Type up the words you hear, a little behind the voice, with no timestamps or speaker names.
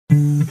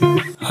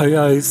Hai,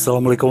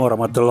 assalamualaikum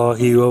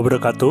warahmatullahi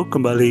wabarakatuh.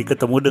 Kembali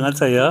ketemu dengan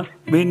saya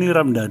Benny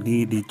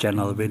Ramdhani di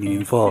channel Benny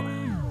Info.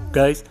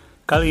 Guys,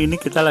 kali ini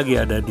kita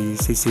lagi ada di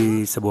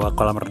sisi sebuah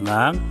kolam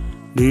renang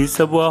di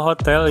sebuah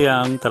hotel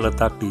yang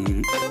terletak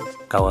di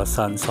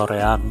kawasan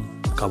Soreang,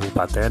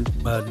 Kabupaten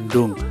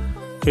Bandung.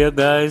 Ya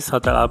guys,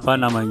 hotel apa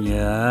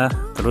namanya?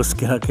 Terus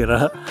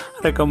kira-kira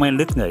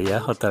recommended nggak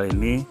ya hotel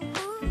ini?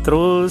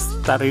 Terus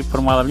tarif per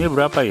malamnya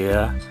berapa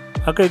ya?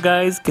 Oke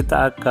guys,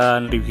 kita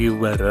akan review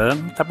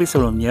bareng. Tapi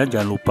sebelumnya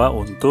jangan lupa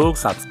untuk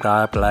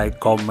subscribe, like,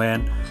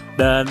 komen,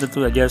 dan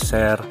tentu saja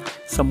share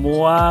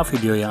semua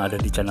video yang ada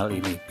di channel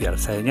ini biar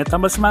sayanya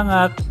tambah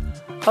semangat.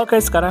 Oke,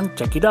 sekarang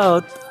check it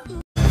out.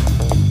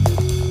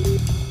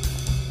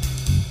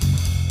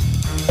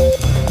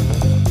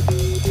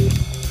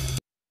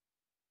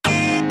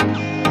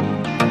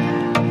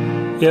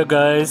 Ya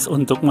guys,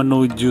 untuk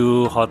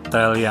menuju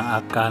hotel yang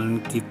akan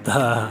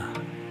kita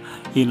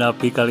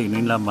inapi kali ini,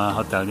 nama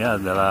hotelnya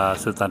adalah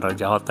Sutan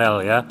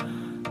Hotel ya.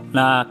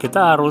 Nah,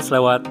 kita harus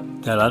lewat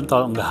jalan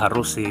tol, nggak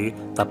harus sih,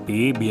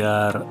 tapi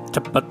biar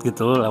cepet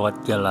gitu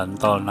lewat jalan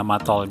tol. Nama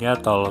tolnya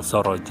Tol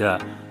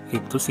Soroja,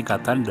 itu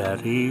singkatan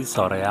dari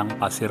Soreang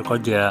Pasir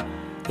Koja.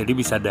 Jadi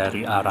bisa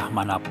dari arah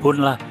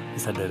manapun lah,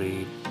 bisa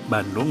dari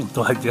Bandung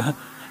itu aja,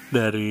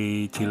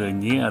 dari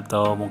Cileunyi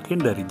atau mungkin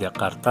dari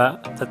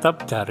Jakarta.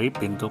 Tetap cari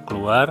pintu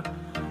keluar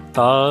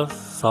Tol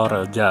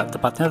Soroja,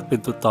 tepatnya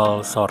pintu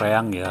tol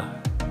Soreang ya,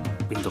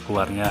 pintu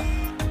keluarnya.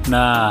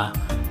 Nah,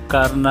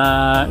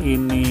 karena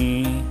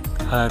ini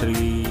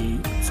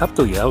hari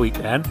Sabtu ya,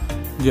 weekend,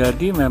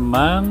 jadi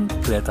memang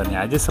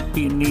kelihatannya aja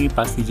sepi nih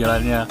pasti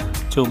jalannya.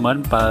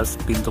 Cuman pas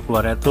pintu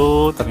keluarnya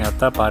tuh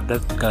ternyata padat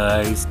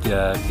guys.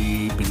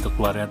 Jadi pintu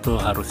keluarnya tuh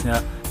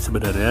harusnya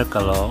sebenarnya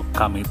kalau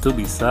kami tuh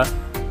bisa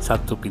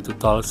satu pintu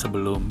tol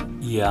sebelum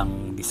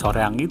yang di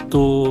Soreang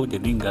itu,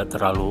 jadi nggak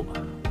terlalu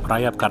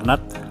merayap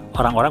karena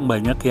orang-orang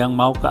banyak yang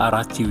mau ke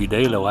arah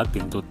Ciwidey lewat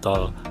pintu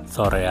tol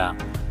Soreang.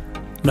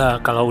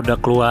 Nah, kalau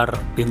udah keluar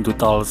pintu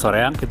tol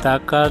Soreang,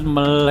 kita akan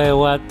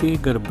melewati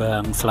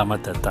gerbang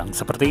selamat datang.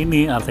 Seperti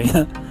ini,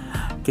 artinya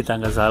kita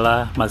nggak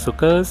salah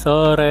masuk ke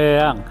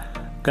Soreang.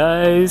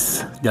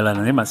 Guys,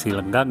 jalanannya masih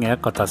lenggang ya,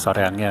 kota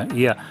Soreangnya.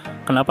 Iya,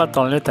 kenapa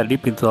tolnya tadi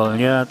pintu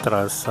tolnya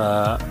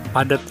terasa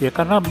padat ya?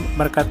 Karena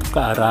mereka tuh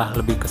ke arah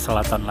lebih ke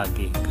selatan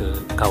lagi, ke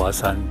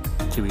kawasan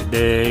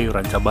Ciwidey,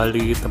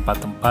 Rancabali,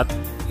 tempat-tempat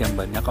yang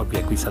banyak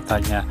objek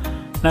wisatanya.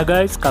 Nah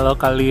guys, kalau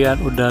kalian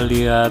udah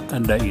lihat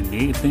tanda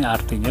ini, itu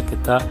artinya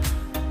kita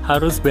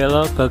harus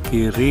belok ke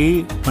kiri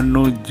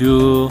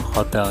menuju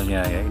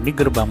hotelnya ya. Ini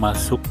gerbang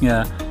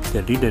masuknya,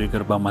 jadi dari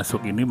gerbang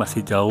masuk ini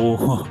masih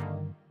jauh.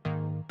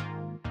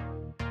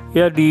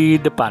 Ya di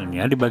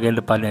depannya, di bagian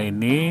depannya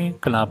ini,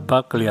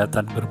 kenapa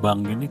kelihatan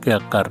gerbang ini?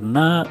 Ya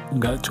karena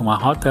nggak cuma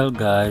hotel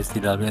guys,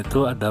 di dalamnya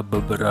itu ada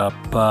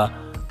beberapa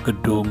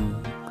gedung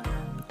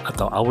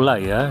atau aula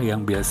ya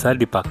yang biasa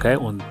dipakai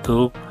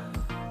untuk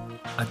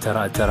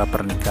acara-acara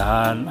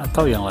pernikahan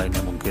atau yang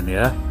lainnya mungkin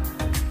ya.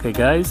 Oke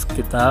guys,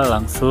 kita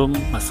langsung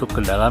masuk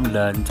ke dalam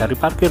dan cari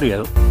parkir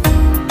ya.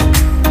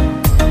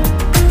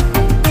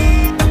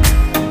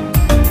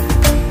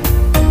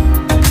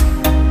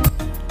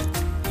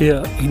 Ya,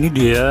 ini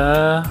dia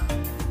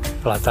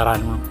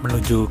pelataran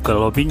menuju ke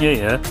lobinya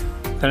ya.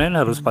 Kalian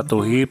harus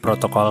patuhi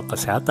protokol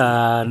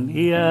kesehatan.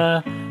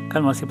 Iya,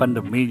 kan masih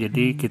pandemi,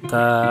 jadi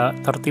kita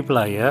tertib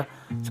lah ya.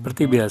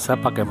 Seperti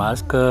biasa pakai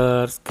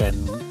masker, scan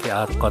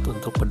QR code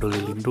untuk peduli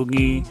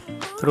lindungi.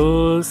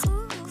 Terus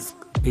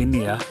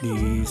ini ya,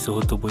 di suhu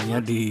tubuhnya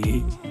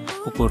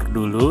diukur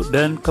dulu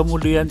dan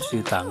kemudian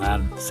cuci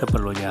tangan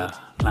seperlunya.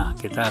 Nah,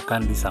 kita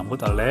akan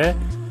disambut oleh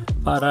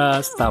para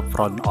staf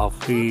front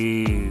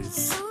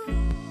office.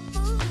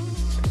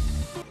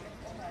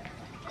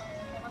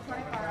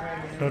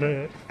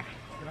 Sore.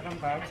 Silakan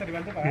Pak, bisa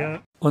dibantu Pak? Ya.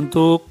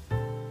 Untuk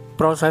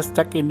proses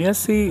check ini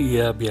sih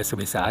ya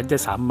biasa-biasa aja,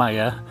 sama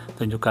ya.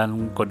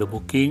 Tunjukkan kode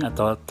booking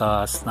atau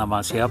atas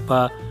nama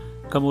siapa.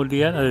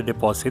 Kemudian ada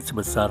deposit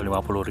sebesar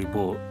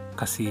 50.000.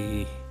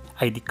 Kasih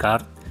ID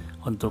card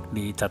untuk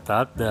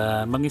dicatat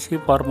dan mengisi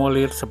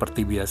formulir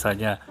seperti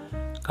biasanya.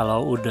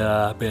 Kalau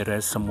udah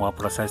beres semua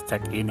proses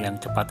check-in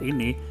yang cepat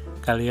ini,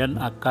 kalian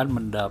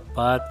akan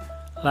mendapat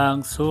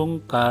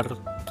langsung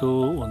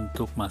kartu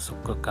untuk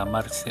masuk ke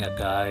kamar ya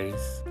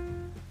guys.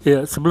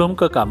 Ya, sebelum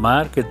ke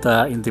kamar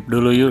kita intip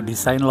dulu yuk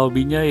desain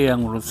lobbynya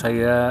yang menurut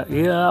saya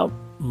ya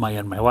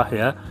lumayan mewah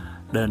ya.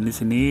 Dan di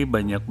sini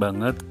banyak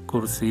banget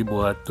kursi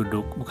buat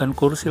duduk, bukan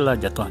kursi lah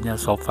jatuhnya,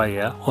 sofa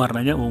ya.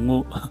 Warnanya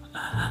ungu,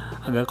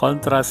 agak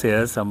kontras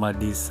ya sama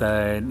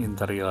desain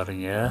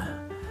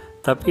interiornya.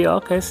 Tapi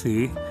oke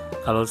sih,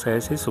 kalau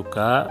saya sih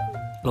suka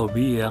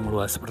lobby yang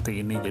luas seperti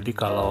ini. Jadi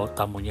kalau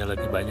tamunya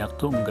lagi banyak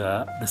tuh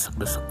nggak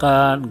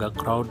desek-desekan, nggak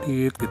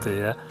crowded gitu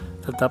ya.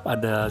 Tetap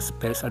ada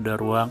space, ada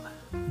ruang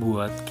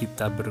buat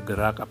kita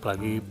bergerak.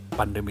 Apalagi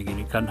pandemi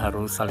gini kan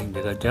harus saling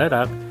jaga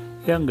jarak,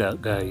 ya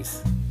nggak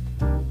guys?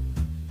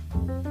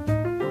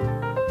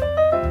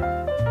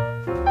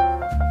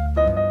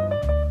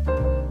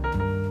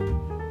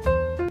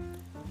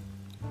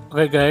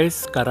 Oke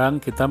guys,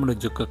 sekarang kita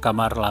menuju ke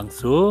kamar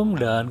langsung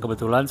dan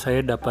kebetulan saya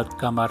dapat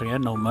kamarnya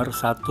nomor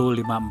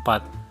 154.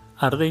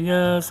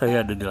 Artinya saya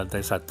ada di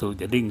lantai 1,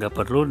 jadi nggak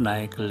perlu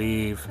naik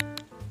lift.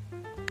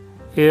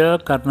 Ya,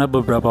 karena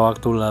beberapa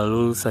waktu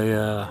lalu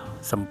saya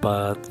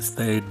sempat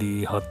stay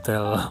di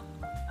hotel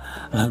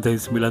lantai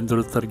 9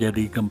 terus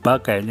terjadi gempa,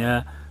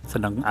 kayaknya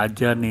senang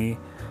aja nih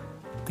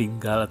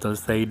tinggal atau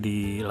stay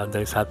di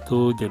lantai 1,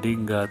 jadi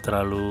nggak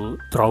terlalu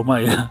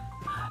trauma ya.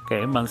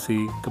 Kayak emang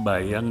sih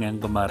kebayang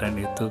yang kemarin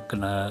itu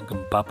kena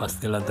gempa pas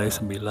di lantai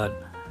 9.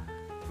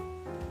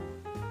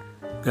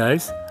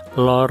 Guys,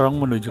 lorong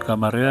menuju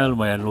kamarnya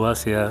lumayan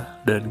luas ya,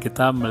 dan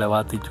kita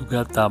melewati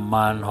juga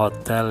taman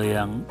hotel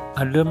yang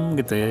adem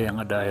gitu ya, yang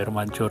ada air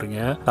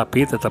mancurnya.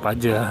 Tapi tetap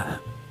aja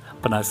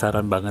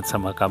penasaran banget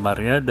sama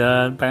kamarnya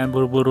dan pengen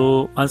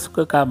buru-buru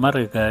masuk ke kamar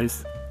ya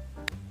guys.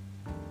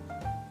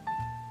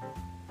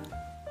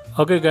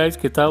 Oke guys,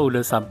 kita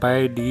udah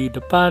sampai di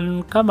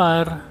depan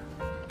kamar.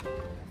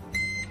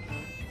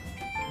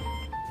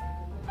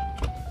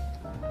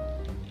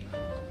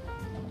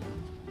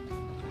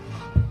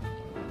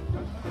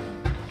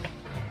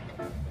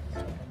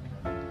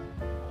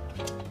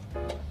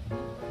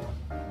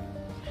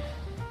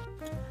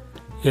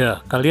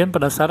 Ya, kalian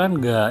penasaran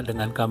nggak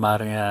dengan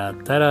kamarnya?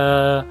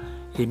 Tada,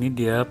 ini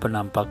dia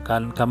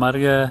penampakan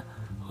kamarnya.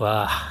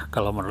 Wah,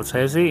 kalau menurut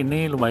saya sih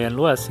ini lumayan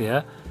luas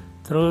ya.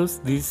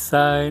 Terus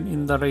desain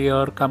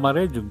interior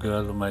kamarnya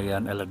juga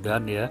lumayan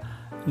elegan ya.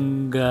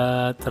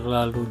 Nggak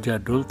terlalu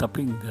jadul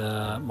tapi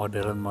nggak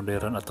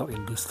modern-modern atau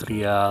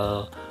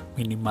industrial,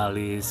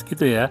 minimalis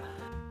gitu ya.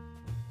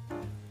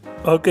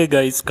 Oke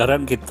guys,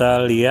 sekarang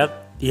kita lihat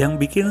yang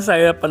bikin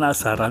saya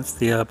penasaran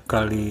setiap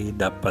kali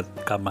dapat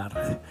kamar.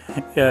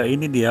 Ya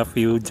ini dia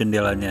view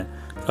jendelanya.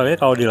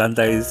 Soalnya kalau di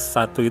lantai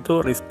 1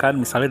 itu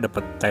riskan, misalnya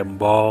dapat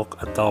tembok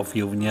atau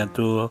view-nya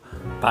tuh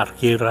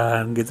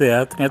parkiran gitu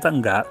ya. Ternyata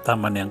enggak,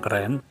 taman yang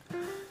keren.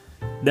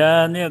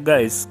 Dan ya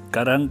guys,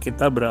 sekarang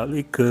kita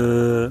beralih ke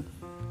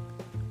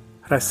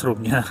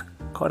restroomnya.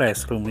 Kok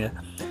restroom ya?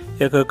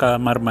 Ya ke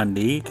kamar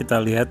mandi.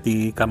 Kita lihat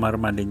di kamar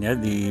mandinya,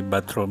 di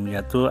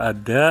bathroomnya tuh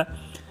ada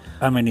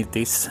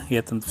amenities ya,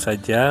 tentu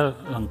saja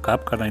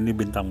lengkap karena ini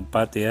bintang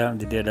 4 ya.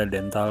 Jadi ada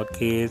dental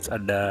kits,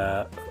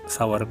 ada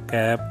shower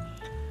cap,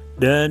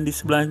 dan di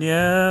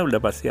sebelahnya udah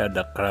pasti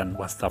ada keran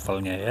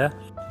wastafelnya ya.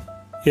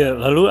 Ya,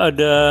 lalu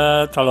ada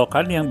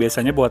colokan yang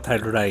biasanya buat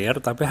hair dryer,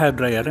 tapi hair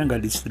dryernya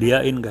nggak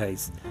disediain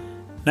guys.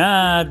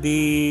 Nah,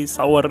 di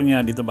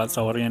showernya, di tempat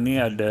showernya ini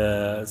ada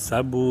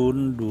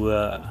sabun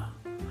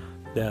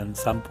 2 dan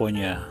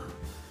sampo-nya.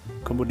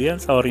 Kemudian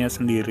showernya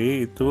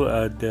sendiri itu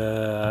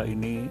ada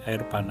ini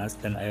air panas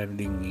dan air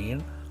dingin.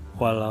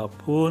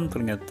 Walaupun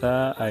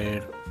ternyata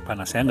air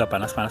panasnya nggak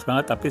panas-panas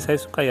banget, tapi saya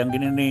suka yang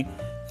gini nih,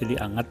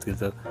 jadi hangat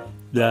gitu.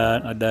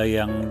 Dan ada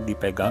yang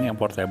dipegang, yang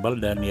portable,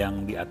 dan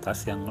yang di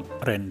atas yang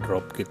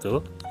raindrop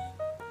gitu.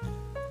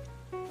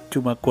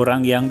 Cuma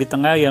kurang yang di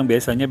tengah yang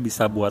biasanya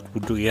bisa buat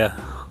wudhu ya.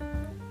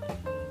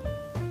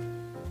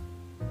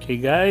 Oke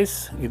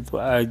guys,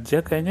 itu aja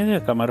kayaknya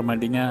ya kamar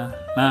mandinya.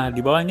 Nah, di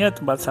bawahnya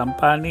tempat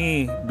sampah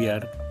nih,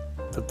 biar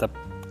tetap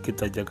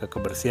kita jaga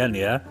kebersihan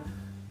ya.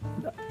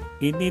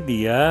 Ini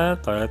dia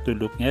toilet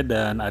duduknya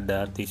dan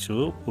ada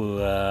tisu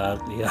buat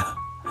ya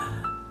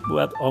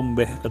buat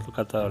ombeh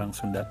kata orang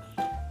Sunda.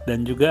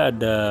 Dan juga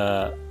ada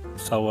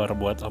shower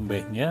buat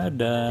ombehnya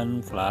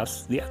dan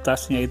flush. Di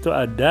atasnya itu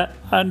ada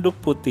handuk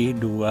putih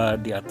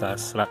 2 di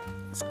atas rak,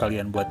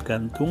 sekalian buat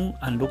gantung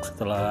handuk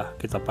setelah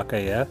kita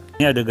pakai ya.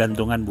 Ini ada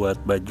gantungan buat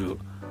baju.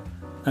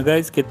 Nah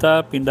guys,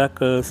 kita pindah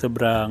ke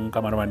seberang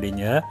kamar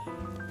mandinya.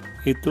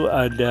 Itu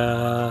ada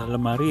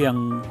lemari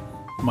yang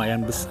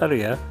lumayan besar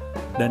ya,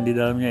 dan di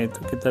dalamnya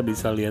itu kita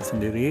bisa lihat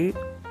sendiri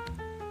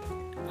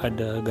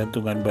ada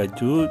gantungan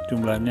baju,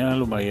 jumlahnya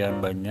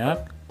lumayan banyak,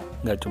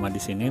 nggak cuma di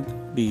sini,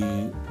 di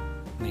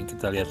nih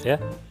kita lihat ya.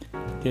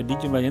 Jadi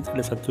jumlahnya itu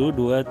ada 1,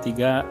 2,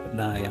 3.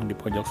 Nah yang di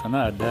pojok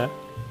sana ada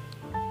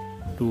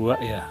 2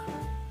 ya,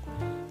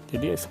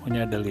 jadi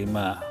semuanya ada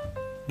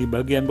 5. Di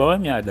bagian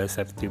bawahnya ada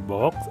safety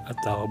box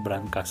atau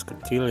brankas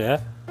kecil ya,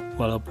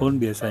 walaupun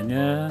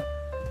biasanya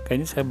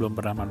kayaknya saya belum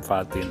pernah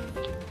manfaatin.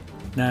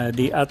 Nah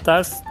di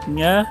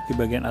atasnya, di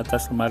bagian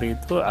atas lemari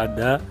itu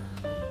ada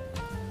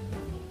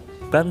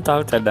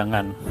bantal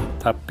cadangan,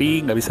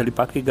 tapi nggak bisa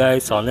dipakai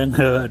guys, soalnya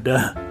nggak ada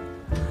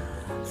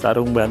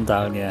sarung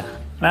bantalnya.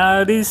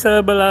 Nah di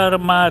sebelah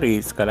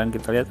lemari sekarang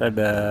kita lihat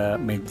ada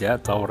meja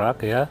atau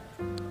rak ya.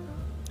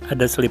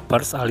 Ada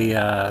slippers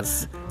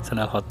alias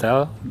sandal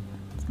hotel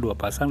 2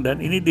 pasang,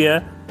 dan ini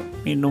dia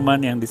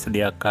minuman yang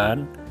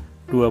disediakan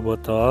 2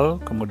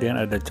 botol, kemudian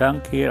ada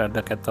cangkir,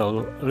 ada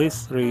kettle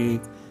listrik,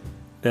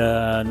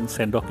 dan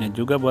sendoknya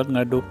juga buat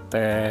ngaduk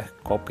teh,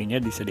 kopinya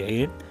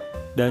disediain,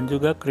 dan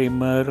juga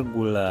creamer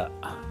gula.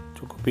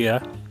 Cukup ya.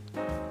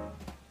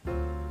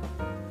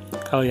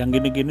 Kalau yang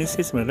gini-gini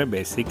sih sebenarnya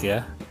basic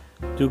ya.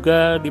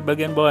 Juga di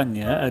bagian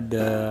bawahnya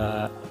ada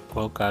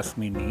kulkas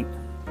mini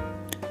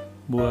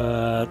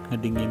buat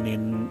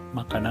ngedinginin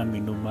makanan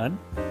minuman.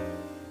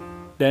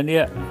 Dan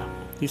ya,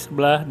 di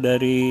sebelah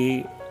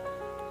dari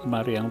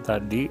lemari yang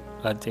tadi,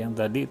 kaca yang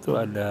tadi itu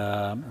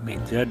ada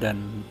meja dan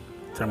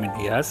cermin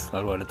hias,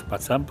 lalu ada tempat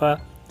sampah.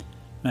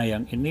 Nah,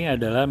 yang ini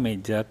adalah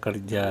meja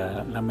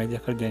kerja. Nah,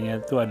 meja kerjanya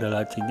itu ada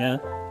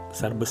lacinya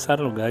besar-besar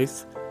loh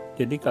guys.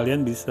 Jadi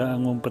kalian bisa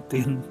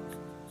ngumpetin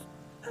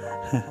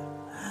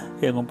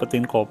ya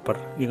ngumpetin koper.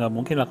 Ya nggak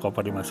mungkin lah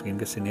koper dimasukin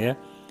ke sini ya.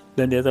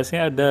 Dan di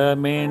atasnya ada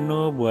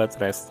menu buat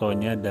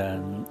restonya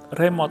dan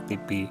remote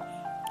TV.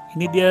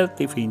 Ini dia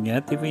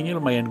TV-nya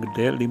lumayan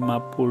gede,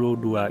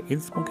 52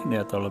 inch mungkin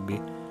ya atau lebih.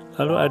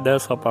 Lalu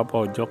ada sofa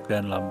pojok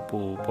dan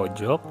lampu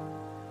pojok.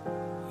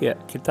 Ya,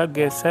 kita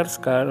geser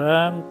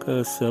sekarang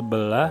ke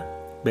sebelah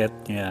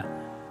bednya.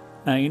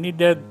 Nah, ini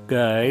dia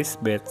guys,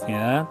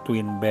 bednya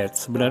twin bed.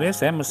 Sebenarnya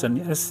saya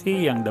mesennya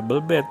sih yang double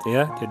bed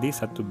ya, jadi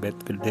satu bed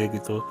gede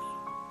gitu.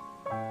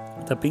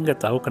 Tapi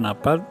nggak tahu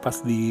kenapa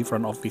pas di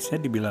front office-nya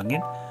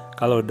dibilangin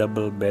kalau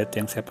double bed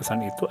yang saya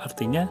pesan itu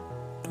artinya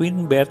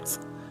twin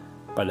beds.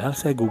 Padahal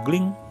saya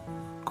googling,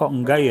 kok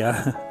enggak ya?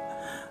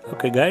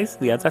 Oke guys,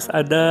 di atas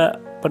ada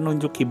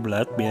penunjuk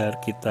kiblat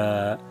biar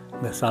kita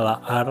nggak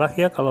salah arah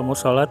ya kalau mau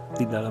sholat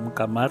di dalam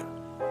kamar.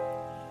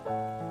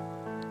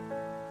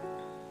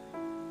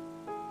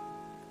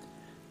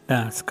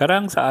 Nah,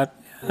 sekarang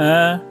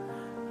saatnya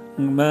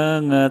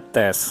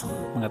mengetes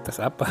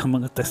apa?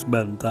 Mengetes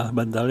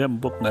bantalnya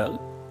empuk nggak?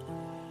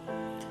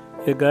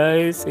 Ya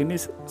guys, ini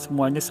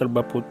semuanya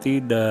serba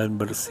putih dan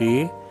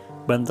bersih.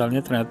 Bantalnya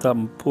ternyata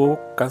empuk,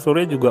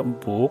 kasurnya juga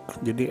empuk,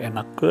 jadi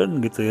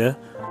enakan gitu ya.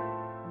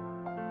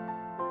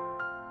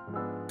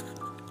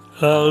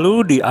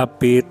 Lalu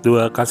diapit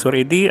dua kasur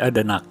ini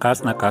ada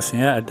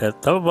nakasnya ada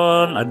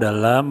telepon, ada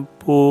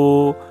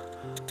lampu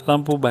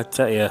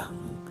baca ya.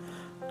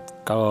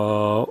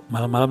 Kalau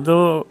malam-malam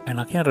tuh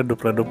enaknya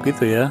redup-redup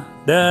gitu ya.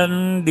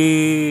 Dan di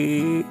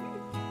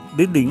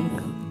dinding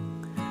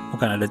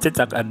bukan ada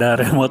cecak, ada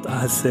remote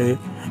AC.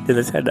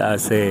 Jelasnya ada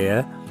AC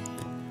ya.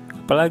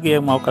 Apalagi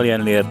yang mau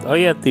kalian lihat? Oh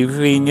ya,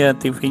 TV-nya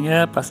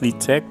pas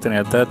dicek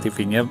ternyata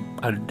TV-nya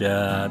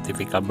ada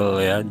TV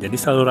kabel ya. Jadi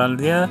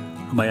salurannya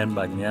lumayan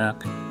banyak.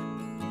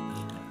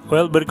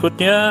 Well,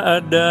 berikutnya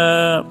ada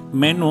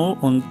menu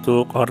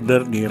untuk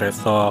order di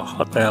resto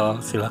hotel.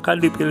 Silahkan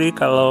dipilih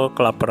kalau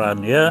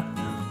kelaparan ya.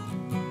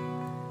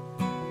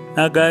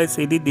 Nah guys,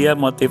 ini dia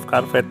motif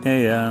karpetnya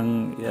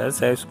yang ya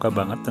saya suka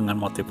banget dengan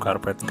motif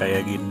karpet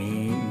kayak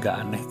gini, nggak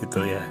aneh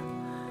gitu ya.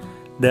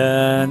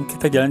 Dan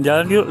kita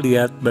jalan-jalan yuk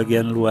lihat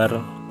bagian luar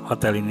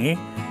hotel ini.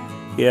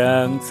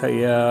 Yang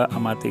saya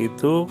amati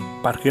itu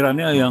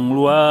parkirannya yang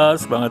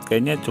luas banget,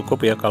 kayaknya cukup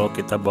ya kalau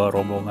kita bawa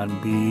rombongan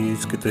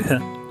bis gitu ya.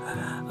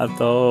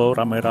 Atau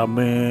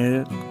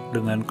rame-rame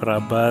dengan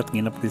kerabat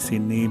nginep di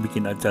sini,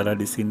 bikin acara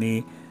di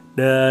sini.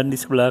 Dan di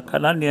sebelah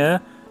kanannya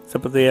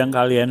seperti yang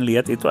kalian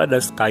lihat itu ada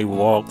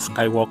skywalk.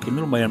 Skywalk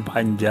ini lumayan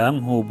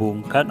panjang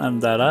menghubungkan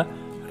antara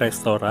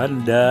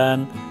restoran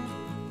dan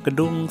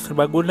gedung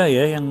serbaguna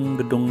ya, yang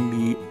gedung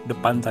di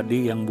depan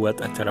tadi yang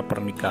buat acara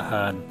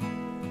pernikahan.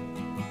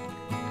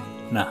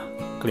 Nah,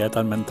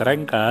 kelihatan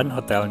mentereng kan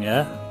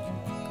hotelnya?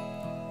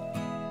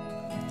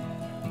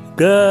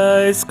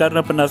 Guys,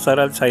 karena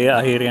penasaran saya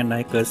akhirnya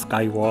naik ke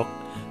skywalk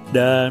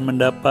dan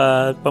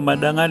mendapat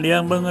pemandangan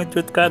yang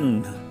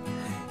mengejutkan.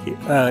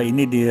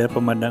 Ini dia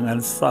pemandangan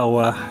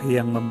sawah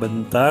yang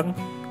membentang,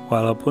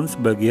 walaupun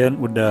sebagian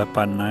udah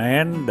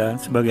panen dan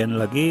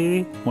sebagian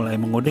lagi mulai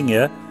menguning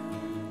ya.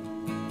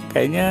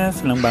 Kayaknya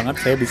seneng banget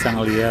saya bisa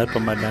ngelihat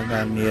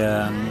pemandangan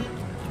yang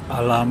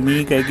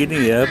alami kayak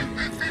gini ya.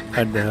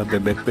 Ada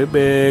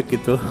bebek-bebek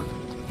gitu.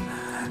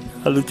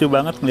 Lucu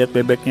banget ngeliat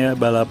bebeknya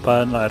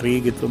balapan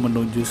lari gitu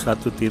menuju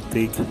satu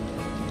titik.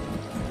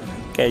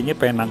 Kayaknya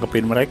pengen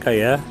nangkepin mereka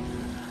ya.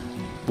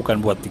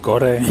 Bukan buat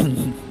digoreng.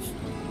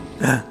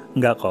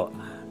 Enggak kok.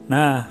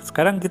 Nah,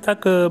 sekarang kita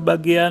ke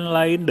bagian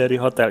lain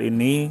dari hotel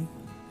ini.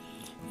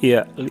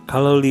 Ya,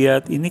 kalau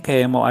lihat ini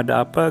kayak mau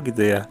ada apa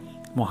gitu ya.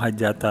 Mau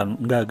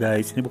hajatan. Enggak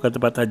guys, ini bukan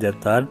tempat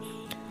hajatan.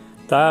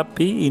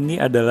 Tapi ini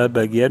adalah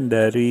bagian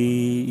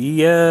dari,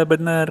 iya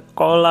benar,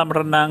 kolam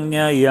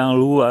renangnya yang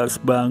luas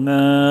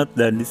banget.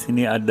 Dan di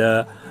sini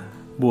ada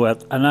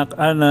buat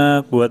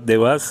anak-anak, buat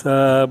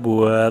dewasa,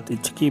 buat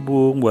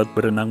icikibung, buat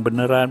berenang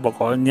beneran.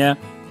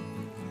 Pokoknya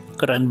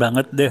keren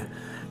banget deh.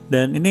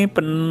 Dan ini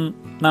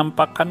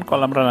penampakan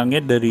kolam renangnya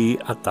dari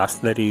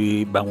atas,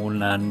 dari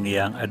bangunan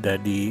yang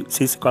ada di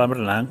sisi kolam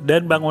renang.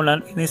 Dan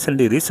bangunan ini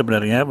sendiri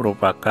sebenarnya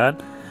merupakan,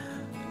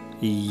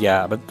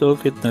 iya betul,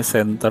 fitness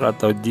center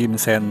atau gym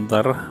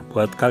center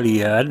buat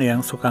kalian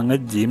yang suka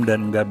nge-gym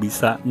dan nggak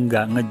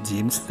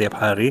nge-gym setiap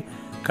hari.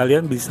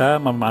 Kalian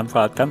bisa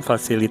memanfaatkan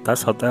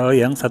fasilitas hotel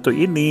yang satu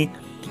ini.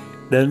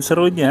 Dan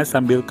serunya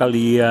sambil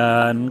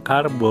kalian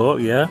karbo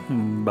ya,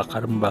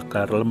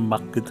 membakar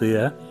lemak gitu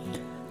ya,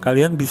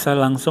 kalian bisa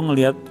langsung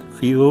lihat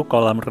view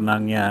kolam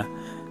renangnya.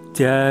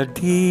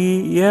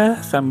 Jadi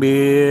ya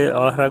sambil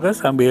olahraga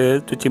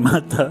sambil cuci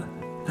mata.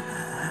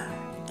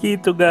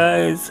 Gitu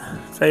guys.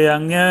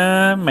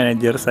 Sayangnya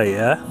manajer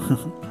saya,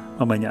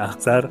 mamanya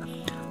Aksar,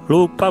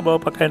 lupa bawa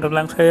pakaian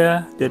renang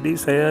saya. Jadi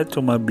saya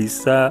cuma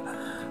bisa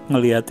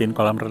ngeliatin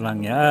kolam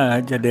renangnya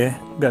aja deh.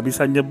 Gak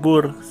bisa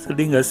nyebur.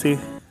 Sedih gak sih?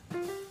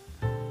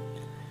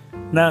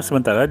 Nah,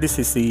 sementara di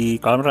sisi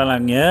kolam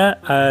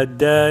renangnya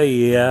ada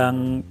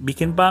yang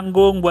bikin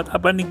panggung. Buat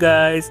apa nih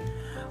guys?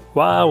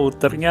 Wow,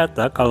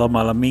 ternyata kalau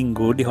malam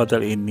minggu di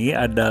hotel ini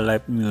ada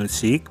live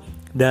music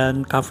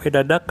dan cafe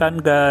dadakan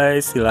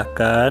guys.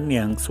 Silahkan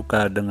yang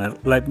suka dengar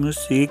live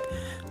music,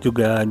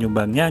 juga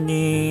nyumbang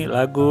nyanyi,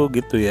 lagu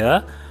gitu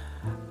ya.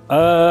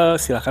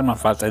 Silahkan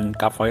manfaatin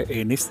cafe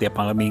ini setiap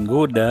malam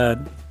minggu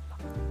dan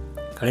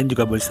kalian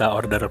juga bisa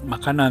order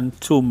makanan.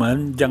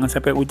 Cuman jangan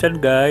sampai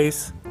hujan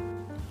guys.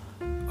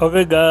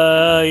 Oke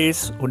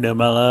guys, udah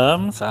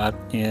malam,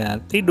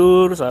 saatnya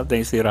tidur,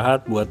 saatnya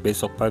istirahat buat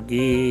besok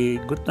pagi.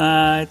 Good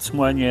night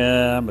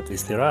semuanya,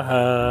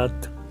 beristirahat.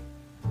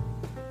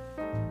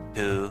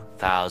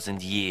 2,000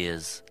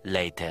 years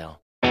later.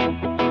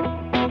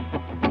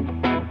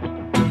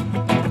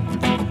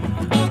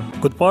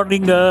 Good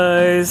morning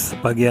guys,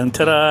 pagi yang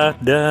cerah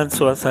dan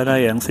suasana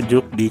yang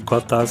sejuk di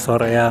kota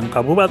Soreang,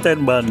 Kabupaten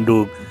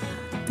Bandung.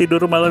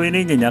 Tidur malam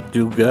ini nyenyak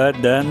juga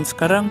dan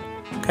sekarang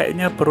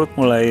kayaknya perut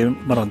mulai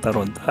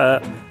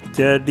meronta-ronta.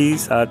 Jadi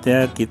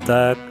saatnya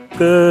kita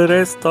ke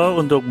resto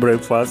untuk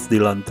breakfast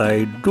di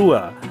lantai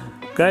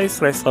 2.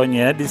 Guys,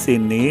 restonya di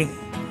sini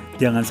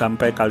jangan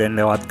sampai kalian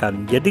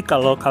lewatkan. Jadi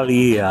kalau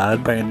kalian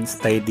pengen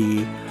stay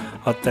di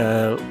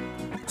hotel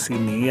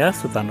sini ya,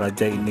 Sutan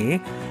Raja ini,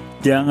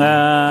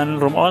 jangan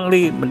room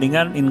only,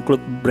 mendingan include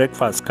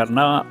breakfast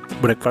karena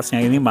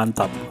breakfastnya ini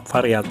mantap,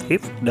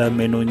 variatif dan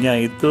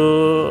menunya itu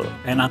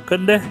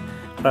enakan deh.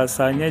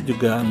 Rasanya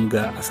juga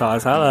enggak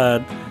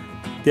asal-asalan.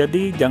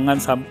 Jadi jangan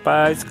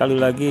sampai sekali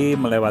lagi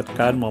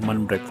melewatkan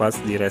momen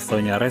breakfast di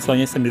restonya.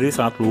 Restonya sendiri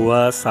sangat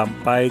luas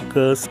sampai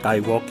ke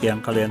skywalk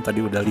yang kalian tadi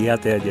udah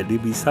lihat ya. Jadi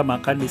bisa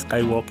makan di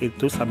skywalk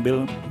itu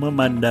sambil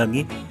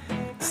memandangi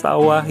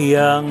sawah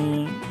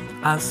yang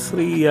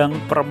asri, yang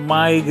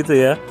permai gitu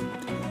ya.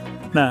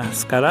 Nah,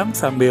 sekarang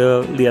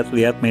sambil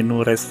lihat-lihat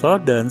menu resto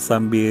dan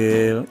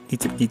sambil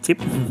nyicip-nyicip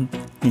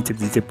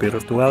nyicip-nyicip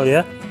virtual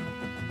ya,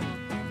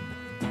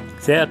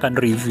 saya akan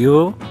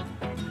review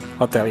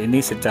hotel ini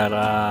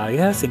secara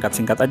ya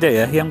singkat-singkat aja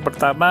ya. Yang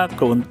pertama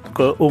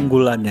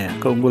keunggulannya.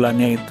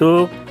 Keunggulannya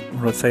itu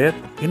menurut saya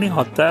ini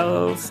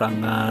hotel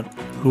sangat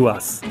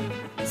luas.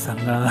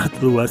 Sangat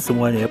luas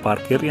semuanya ya,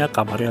 parkirnya,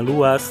 kamarnya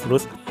luas,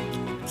 terus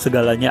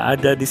segalanya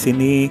ada di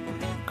sini.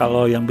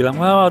 Kalau yang bilang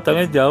wah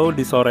hotelnya jauh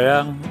di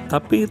Soreang,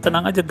 tapi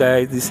tenang aja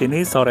guys, di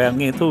sini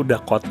Soreangnya itu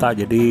udah kota,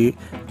 jadi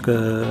ke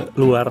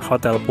luar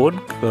hotel pun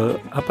ke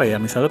apa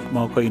ya, misalnya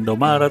mau ke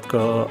Indomaret,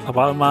 ke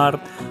Alfamart,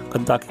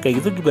 Kentucky kayak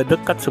gitu juga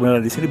dekat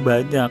sebenarnya, di sini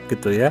banyak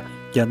gitu ya,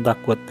 jangan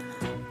takut.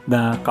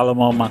 Nah kalau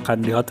mau makan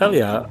di hotel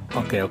ya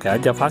oke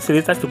aja,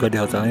 fasilitas juga di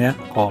hotelnya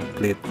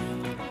komplit.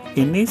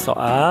 Ini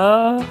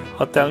soal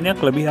hotelnya,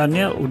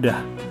 kelebihannya udah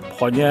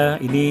pokoknya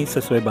ini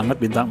sesuai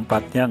banget, bintang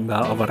 4-nya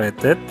nggak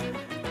overrated.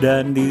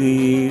 Dan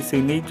di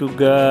sini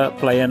juga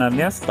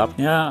pelayanannya,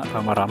 staffnya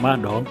ramah-ramah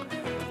dong.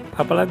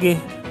 Apalagi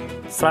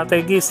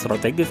strategis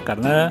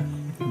karena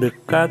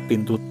dekat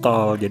pintu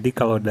tol. Jadi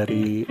kalau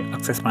dari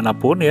akses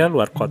manapun ya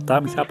luar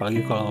kota, misalnya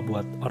apalagi kalau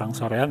buat orang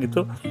Soreang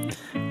itu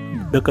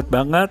deket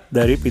banget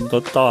dari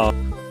pintu tol.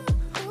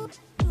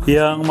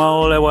 Yang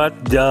mau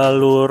lewat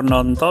jalur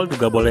non tol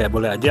juga boleh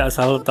aja,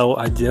 asal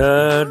tahu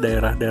aja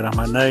daerah-daerah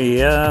mana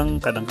yang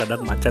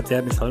kadang-kadang macet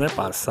ya, misalnya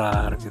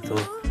pasar gitu.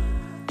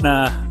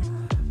 Nah,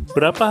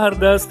 berapa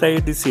harga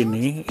stay di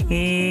sini?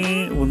 Ini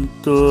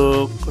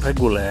untuk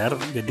reguler,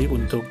 jadi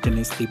untuk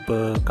jenis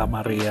tipe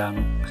kamar yang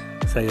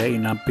saya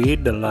inapi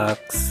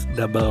deluxe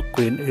double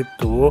queen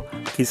itu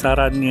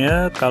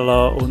kisarannya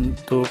kalau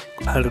untuk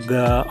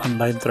harga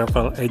online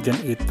travel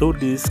agent itu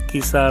di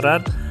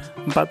kisaran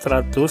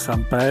 400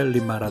 sampai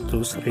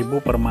 500 ribu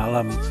per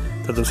malam.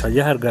 Tentu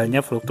saja harganya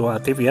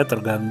fluktuatif ya,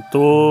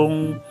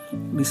 tergantung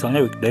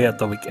misalnya weekday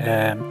atau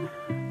weekend.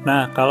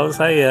 Nah, kalau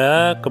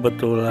saya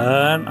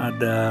kebetulan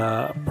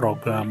ada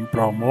program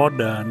promo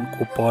dan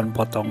kupon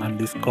potongan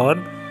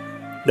diskon,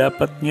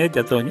 dapatnya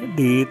jatuhnya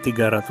di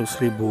 300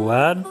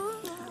 ribuan.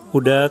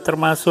 Udah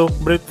termasuk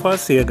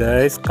breakfast ya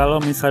guys. Kalau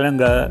misalnya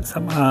nggak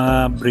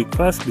sama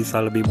breakfast bisa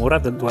lebih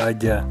murah tentu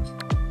aja.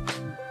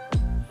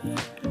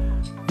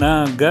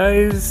 Nah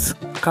guys,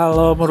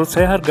 kalau menurut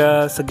saya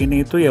harga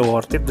segini itu ya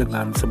worth it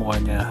dengan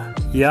semuanya.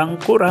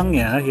 Yang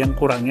kurangnya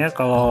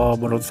kalau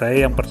menurut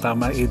saya yang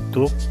pertama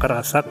itu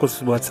kerasa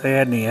khusus buat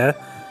saya nih ya,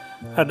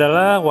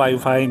 adalah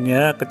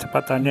wifi-nya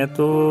kecepatannya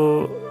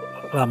tuh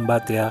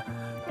lambat ya.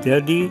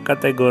 Jadi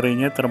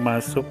kategorinya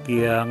termasuk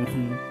yang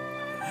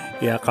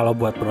ya kalau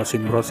buat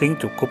browsing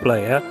cukup lah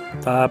ya.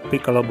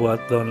 Tapi kalau buat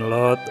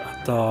download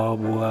atau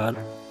buat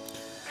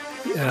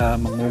ya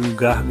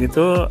mengunggah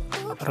gitu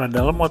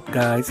rada lemot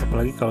guys,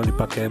 apalagi kalau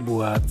dipakai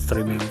buat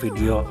streaming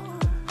video.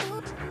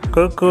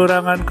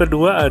 Kekurangan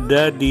kedua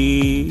ada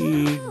di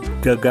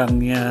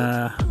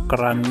gagangnya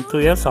keran itu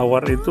ya,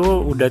 shower itu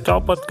udah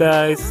copot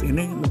guys.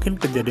 Ini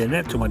mungkin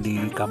kejadiannya cuma di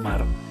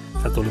kamar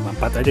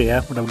 154 aja ya.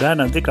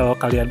 Mudah-mudahan nanti kalau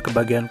kalian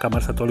kebagian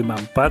kamar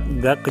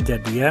 154 nggak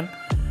kejadian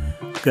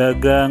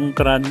gagang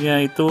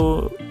kerannya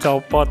itu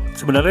copot.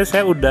 Sebenarnya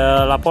saya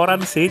udah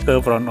laporan sih ke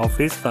front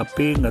office,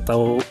 tapi nggak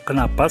tahu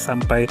kenapa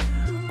sampai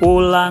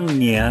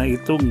pulangnya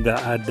itu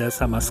nggak ada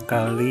sama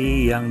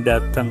sekali yang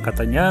datang,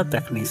 katanya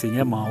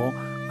teknisinya mau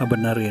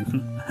ngebenerin.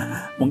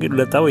 Mungkin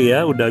udah tahu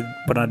ya, udah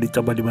pernah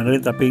dicoba dibenerin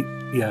tapi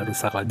ya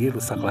rusak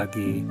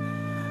lagi.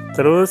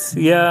 Terus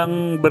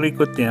yang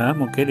berikutnya,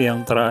 mungkin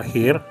yang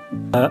terakhir,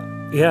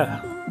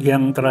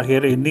 yang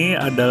terakhir ini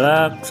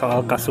adalah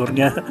soal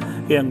kasurnya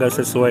yang nggak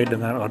sesuai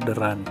dengan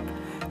orderan.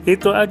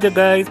 Itu aja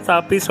guys,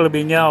 tapi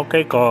selebihnya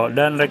oke kok,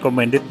 dan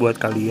recommended buat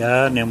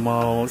kalian yang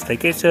mau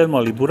staycation, mau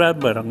liburan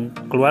bareng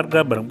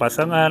keluarga, bareng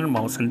pasangan,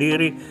 mau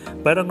sendiri,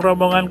 bareng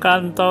rombongan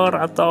kantor,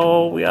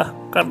 atau ya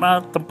karena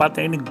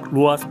tempatnya ini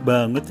luas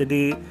banget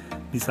jadi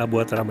bisa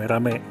buat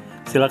rame-rame.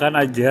 Silakan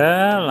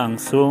aja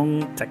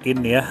langsung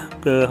check-in ya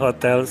ke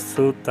Hotel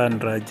Sutan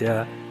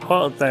Raja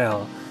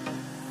Hotel.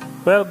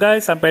 Well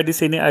guys, sampai di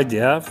sini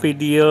aja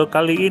video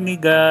kali ini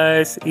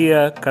guys.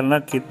 Iya, karena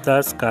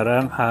kita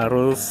sekarang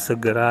harus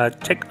segera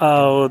check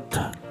out.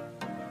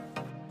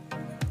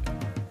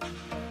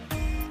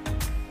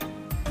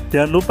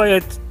 Jangan lupa ya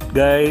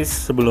guys,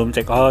 sebelum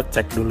check out,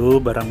 cek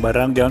dulu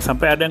barang-barang, jangan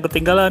sampai ada yang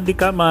ketinggalan di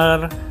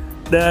kamar.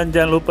 Dan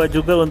jangan lupa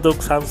juga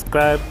untuk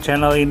subscribe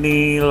channel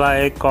ini,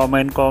 like,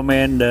 komen,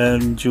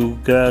 dan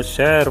juga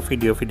share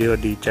video-video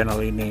di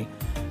channel ini.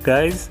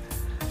 Guys,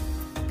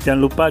 jangan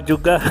lupa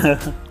juga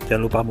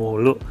jangan lupa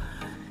mulu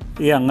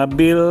ya,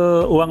 ngambil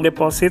uang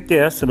deposit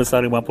ya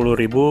sebesar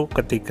 50.000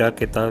 ketika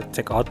kita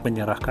check out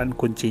menyerahkan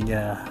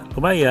kuncinya.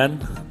 Lumayan.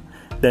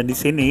 Dan di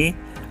sini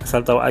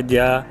asal tahu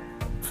aja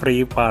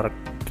free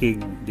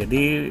parking.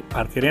 Jadi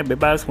parkirnya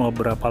bebas mau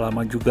berapa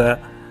lama juga.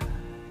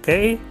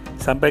 Oke,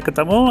 sampai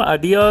ketemu.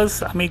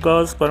 Adios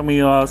amigos,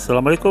 permios.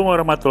 Assalamualaikum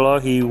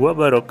warahmatullahi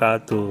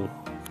wabarakatuh.